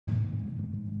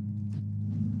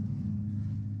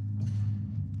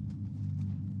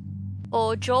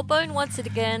For Jawbone, once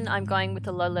again, I'm going with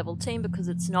a low-level team because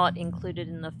it's not included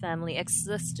in the Family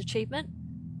Exorcist achievement.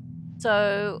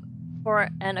 So, for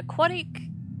an aquatic,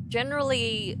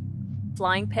 generally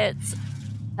flying pets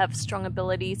have strong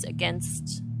abilities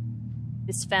against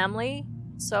this family.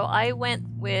 So I went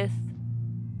with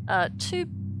 2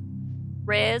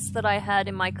 rares that I had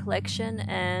in my collection,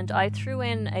 and I threw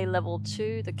in a level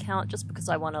 2, the Count, just because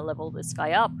I want to level this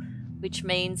guy up, which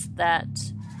means that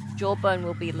Jawbone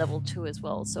will be level 2 as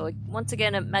well. So once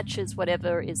again, it matches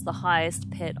whatever is the highest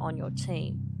pet on your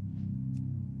team.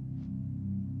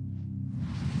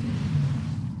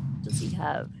 What does he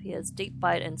have? He has Deep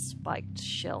Bite and Spiked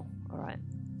Shell. Alright.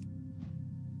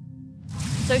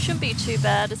 So it shouldn't be too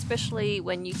bad, especially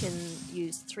when you can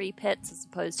use 3 pets as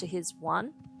opposed to his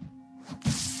 1.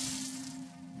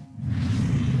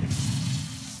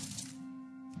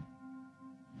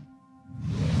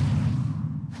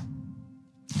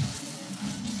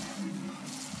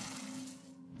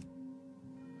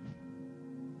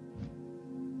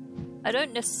 I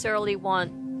don't necessarily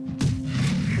want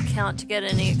the Count to get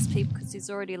any XP because he's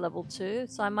already level 2,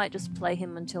 so I might just play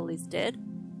him until he's dead.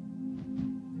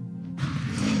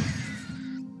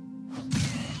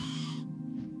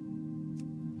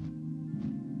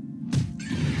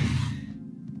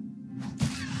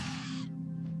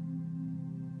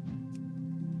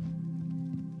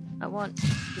 I want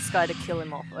this guy to kill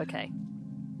him off. Okay.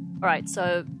 Alright,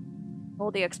 so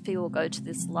all the XP will go to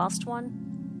this last one.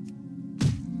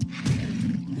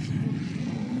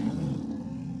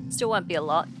 Still won't be a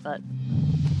lot, but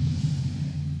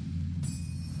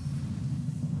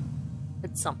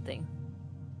it's something.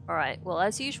 Alright, well,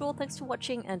 as usual, thanks for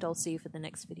watching, and I'll see you for the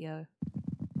next video.